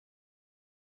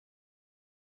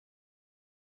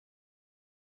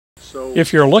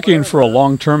If you're looking for a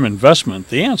long-term investment,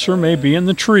 the answer may be in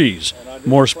the trees,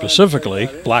 more specifically,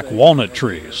 black walnut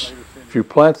trees. If you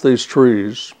plant these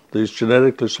trees, these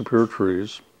genetically superior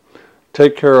trees,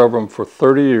 take care of them for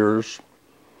 30 years,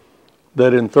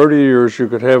 that in 30 years you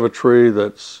could have a tree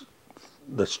that's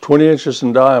 20 inches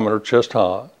in diameter, chest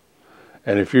high,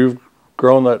 and if you've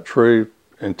grown that tree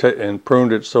and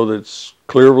pruned it so that it's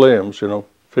clear of limbs,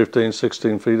 15,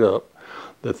 16 feet up,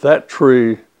 that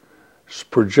tree's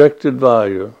projected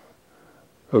value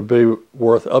would be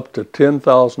worth up to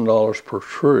 $10,000 per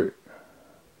tree.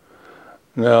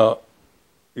 Now,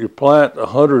 you plant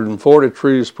 140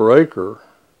 trees per acre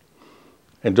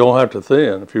and don't have to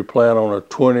thin. If you plant on a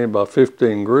 20 by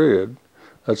 15 grid,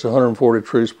 that's 140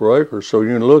 trees per acre. So you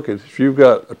can look at, if you've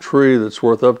got a tree that's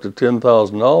worth up to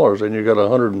 $10,000 and you got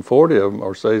 140 of them,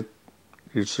 or say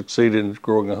you succeed in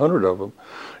growing 100 of them,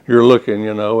 you're looking,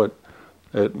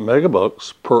 at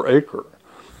megabucks per acre.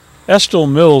 Estill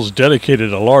Mills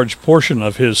dedicated a large portion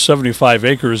of his 75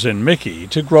 acres in Mickey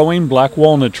to growing black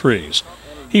walnut trees.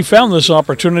 He found this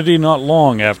opportunity not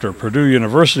long after Purdue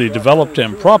University developed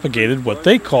and propagated what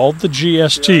they called the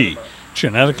GST,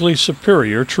 genetically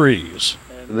superior trees.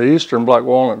 The eastern black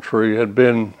walnut tree had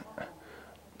been,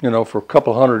 for a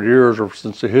couple hundred years, or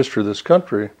since the history of this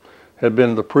country, had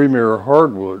been the premier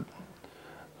hardwood.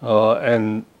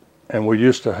 And we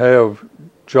used to have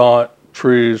giant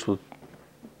trees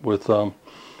with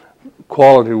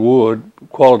quality wood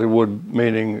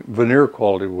meaning veneer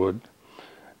quality wood.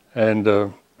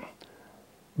 And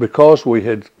because we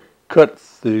had cut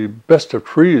the best of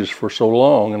trees for so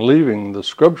long and leaving the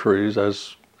scrub trees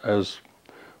as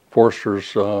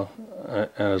foresters and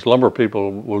as lumber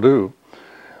people will do,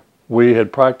 we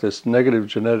had practiced negative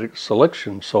genetic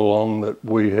selection so long that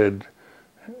we had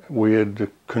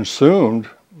consumed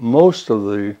most of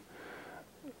the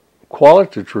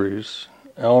quality trees,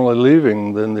 only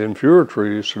leaving then the inferior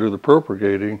trees to do the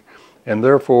propagating, and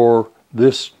therefore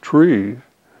this tree,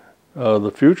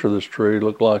 the future of this tree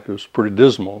looked like it was pretty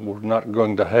dismal. We're not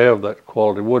going to have that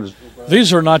quality wood.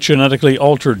 These are not genetically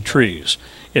altered trees.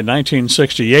 In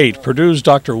 1968, Purdue's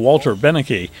Dr. Walter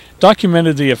Benecke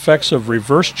documented the effects of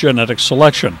reverse genetic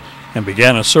selection and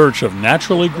began a search of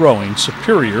naturally growing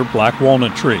superior black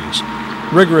walnut trees.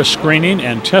 Rigorous screening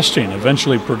and testing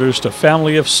eventually produced a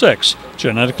family of 6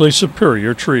 genetically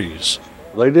superior trees.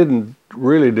 They didn't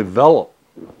really develop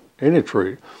any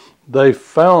tree. They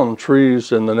found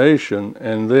trees in the nation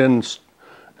and then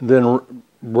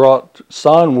brought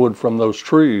signwood from those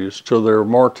trees to their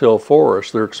Martell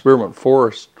forest, their experiment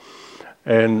forest,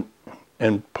 and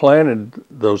planted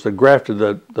those. They grafted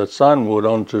that signwood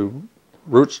onto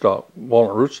rootstock,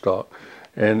 walnut rootstock,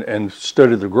 and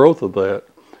studied the growth of that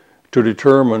to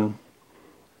determine,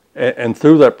 and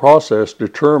through that process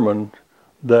determined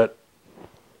that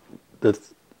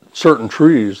certain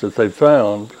trees that they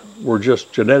found were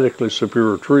just genetically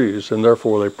superior trees, and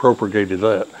therefore they propagated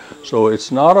that. So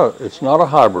it's not a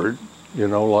hybrid,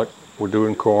 like we're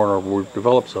doing corn or we've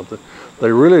developed something.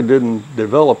 They really didn't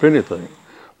develop anything.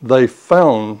 They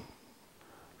found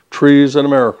trees in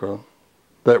America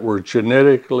that were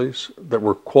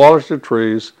quality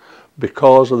trees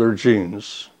because of their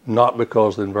genes, not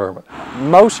because of the environment.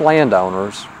 Most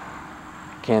landowners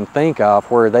can think of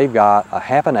where they've got a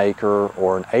half an acre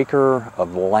or an acre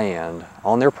of land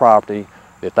on their property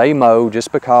that they mow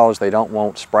just because they don't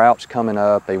want sprouts coming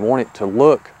up. They want it to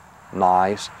look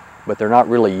nice, but they're not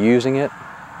really using it.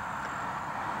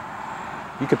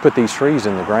 You could put these trees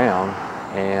in the ground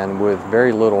and with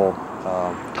very little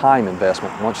time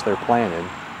investment, once they're planted,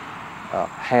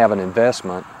 have an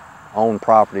investment on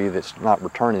property that's not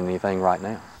returning anything right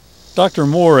now. Dr.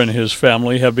 Moore and his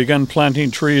family have begun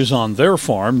planting trees on their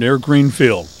farm near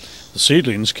Greenfield. The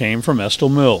seedlings came from Estill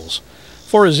Mills.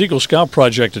 For his Eagle Scout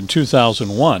project in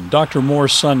 2001, Dr.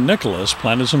 Moore's son Nicholas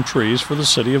planted some trees for the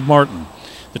city of Martin.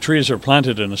 The trees are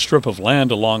planted in a strip of land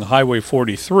along Highway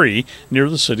 43 near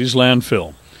the city's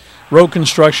landfill. Road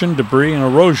construction, debris, and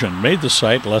erosion made the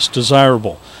site less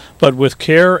desirable. But with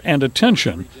care and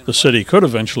attention, the city could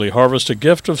eventually harvest a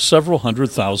gift of several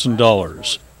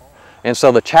 $100,000. And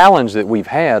so the challenge that we've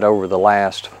had over the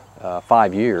last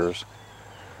 5 years,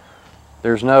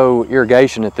 there's no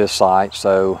irrigation at this site,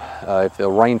 so if the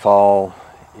rainfall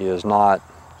is not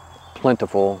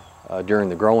plentiful during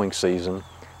the growing season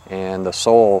and the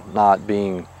soil not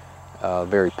being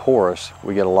very porous,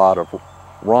 we get a lot of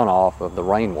runoff of the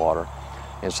rainwater.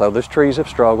 And so these trees have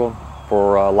struggled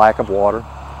for lack of water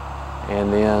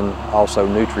and then also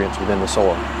nutrients within the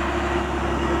soil.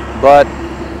 But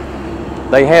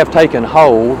they have taken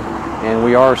hold, and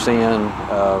we are seeing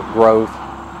growth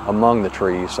among the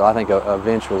trees. So I think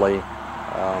eventually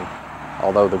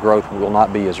although the growth will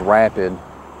not be as rapid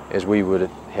as we would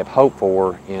have hoped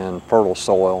for in fertile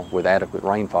soil with adequate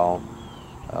rainfall,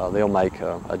 they'll make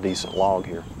a decent log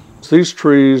here. These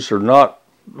trees are not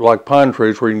like pine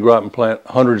trees where you can go out and plant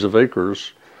hundreds of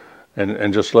acres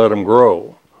and just let them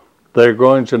grow. They're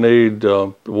going to need,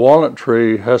 the walnut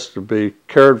tree has to be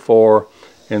cared for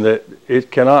in that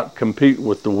it cannot compete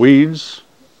with the weeds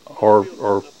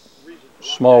or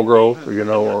small growth, you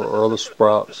know, or other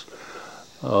sprouts.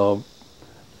 And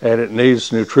it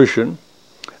needs nutrition.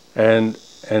 And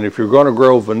if you're going to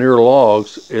grow veneer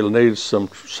logs, it'll need some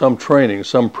training,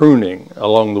 some pruning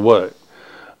along the way,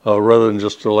 rather than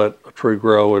just to let a tree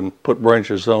grow and put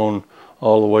branches on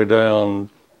all the way down,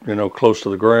 you know, close to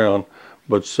the ground.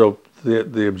 But so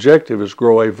the objective is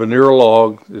grow a veneer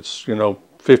log. It's, you know,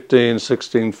 15,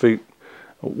 16 feet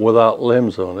without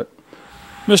limbs on it.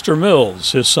 Mr.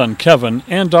 Mills, his son Kevin,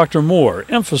 and Dr. Moore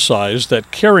emphasized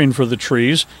that caring for the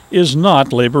trees is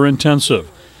not labor-intensive.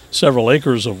 Several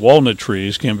acres of walnut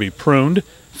trees can be pruned,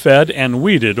 fed, and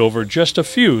weeded over just a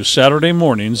few Saturday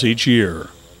mornings each year.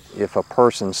 If a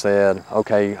person said,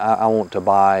 okay, I want to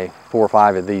buy 4 or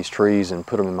 5 of these trees and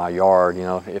put them in my yard, you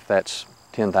know, if that's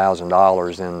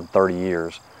 $10,000 in 30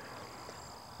 years,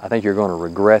 I think you're going to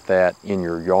regret that in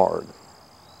your yard.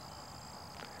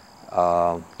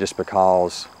 Just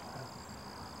because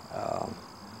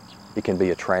it can be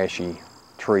a trashy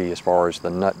tree as far as the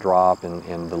nut drop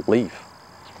and the leaf.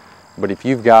 But if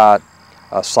you've got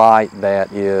a site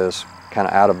that is kind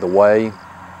of out of the way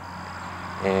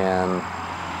and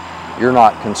you're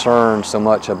not concerned so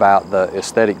much about the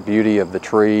aesthetic beauty of the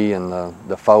tree and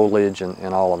the foliage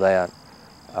and all of that,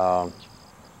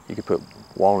 you could put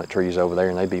walnut trees over there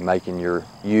and they'd be making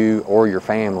you or your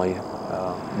family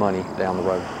money down the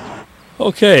road.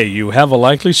 Okay, you have a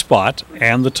likely spot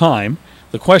and the time.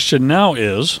 The question now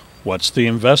is, what's the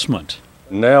investment?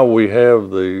 Now we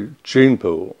have the gene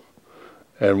pool,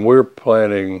 and we're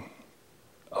planting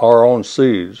our own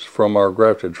seeds from our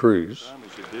grafted trees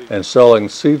and selling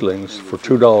seedlings for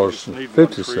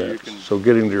 $2.50. So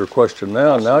getting to your question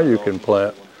now you can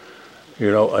plant,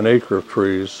 you know, an acre of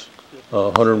trees,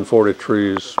 140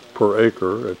 trees per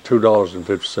acre at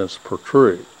 $2.50 per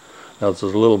tree. Now there's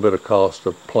a little bit of cost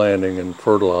of planting and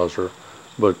fertilizer,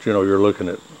 but you know, you're looking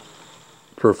at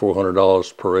 $300 or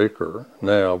 $400 per acre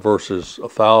now versus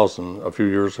 $1,000 a few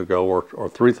years ago, or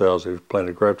 $3,000 if you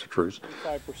planted grafted trees.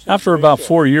 After about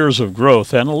 4 years of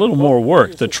growth and a little more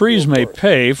work, the trees may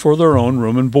pay for their own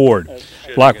room and board.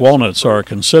 Black walnuts are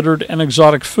considered an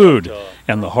exotic food,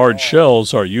 and the hard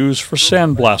shells are used for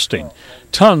sandblasting.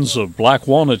 Tons of black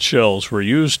walnut shells were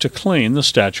used to clean the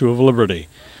Statue of Liberty.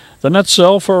 The nuts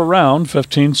sell for around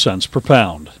 15 cents per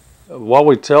pound. What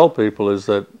we tell people is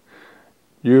that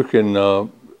you can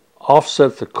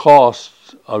offset the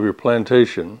cost of your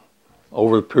plantation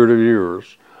over the period of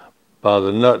years by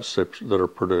the nuts that are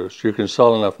produced. You can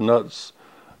sell enough nuts,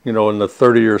 you know, in the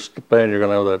 30-year span you're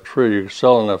going to have that tree, you can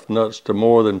sell enough nuts to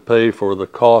more than pay for the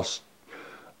cost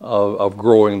of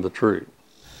growing the tree.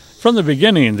 From the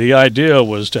beginning, the idea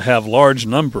was to have large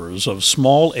numbers of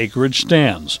small acreage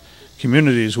stands.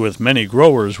 Communities with many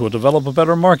growers will develop a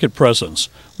better market presence,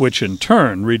 which in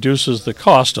turn reduces the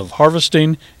cost of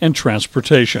harvesting and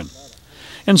transportation.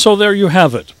 And so there you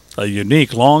have it, a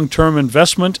unique long-term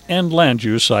investment and land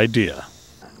use idea.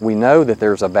 We know that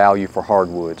there's a value for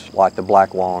hardwoods like the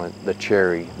black walnut, the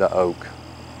cherry, the oak,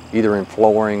 either in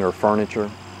flooring or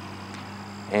furniture.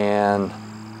 And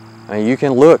I mean, you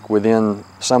can look within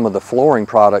some of the flooring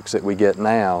products that we get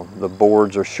now. The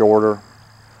boards are shorter.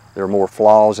 There are more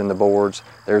flaws in the boards.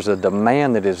 There's a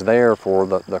demand that is there for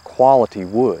the quality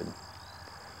wood.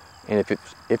 And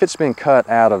if it's been cut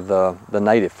out of the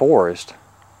native forest,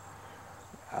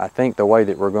 I think the way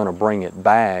that we're going to bring it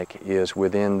back is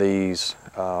within these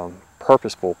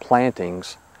purposeful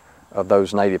plantings of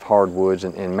those native hardwoods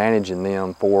and managing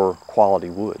them for quality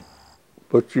wood.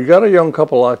 But you got a young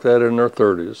couple like that in their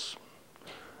 30s,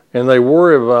 and they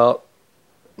worry about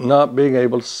not being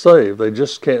able to save. They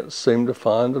just can't seem to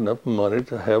find enough money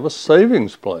to have a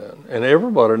savings plan, and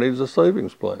everybody needs a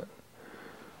savings plan.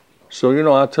 So, you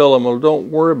know, I tell them, well, don't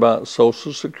worry about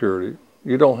Social Security.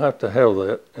 You don't have to have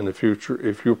that in the future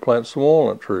if you plant some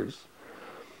walnut trees.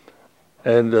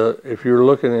 And if you're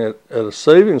looking at a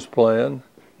savings plan,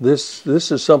 this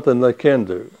is something they can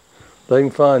do. They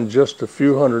can find just a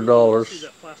few $100s,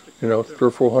 you know, $300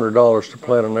 or $400 to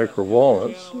plant an acre of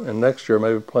walnuts, and next year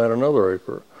maybe plant another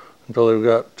acre until they've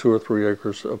got 2 or 3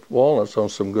 acres of walnuts on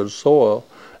some good soil.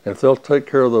 And if they'll take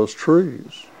care of those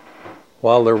trees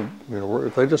while they're, you know,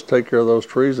 if they just take care of those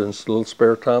trees in a little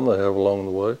spare time they have along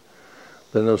the way,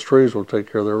 then those trees will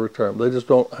take care of their retirement. They just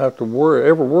don't have to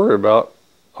ever worry about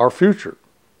our future.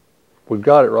 We've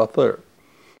got it right there.